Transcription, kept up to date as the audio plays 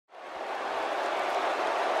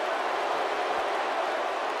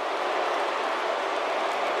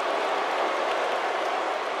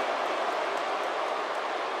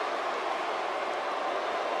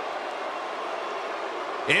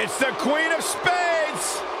It's the Queen of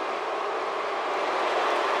Spades.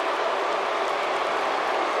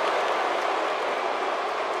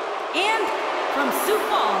 And from Sioux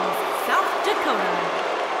Falls, South Dakota,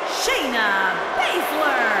 Shayna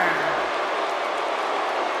Baszler.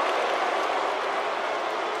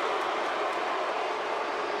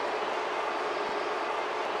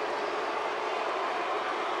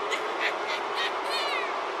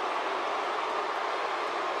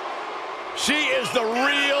 She is the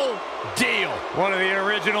real deal. One of the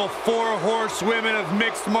original 4 horsewomen of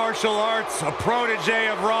mixed martial arts, a protege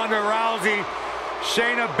of Ronda Rousey.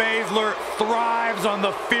 Shayna Baszler thrives on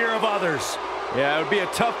the fear of others. Yeah, it would be a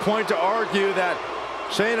tough point to argue that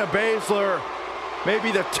Shayna Baszler may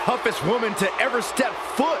be the toughest woman to ever step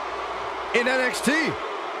foot in NXT.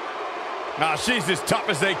 She's as tough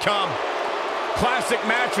as they come. Classic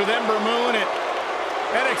match with Ember Moon at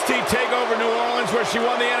NXT TakeOver New Orleans, where she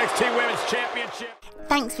won the NXT Women's Championship.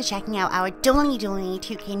 Thanks for checking out our WWE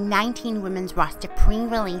 2K19 women's roster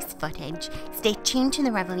pre-release footage. Stay tuned to the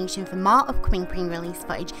RevELLEution for more upcoming pre-release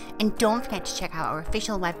footage, and don't forget to check out our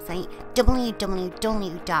official website,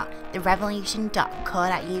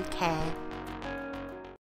 www.therevolution.co.uk.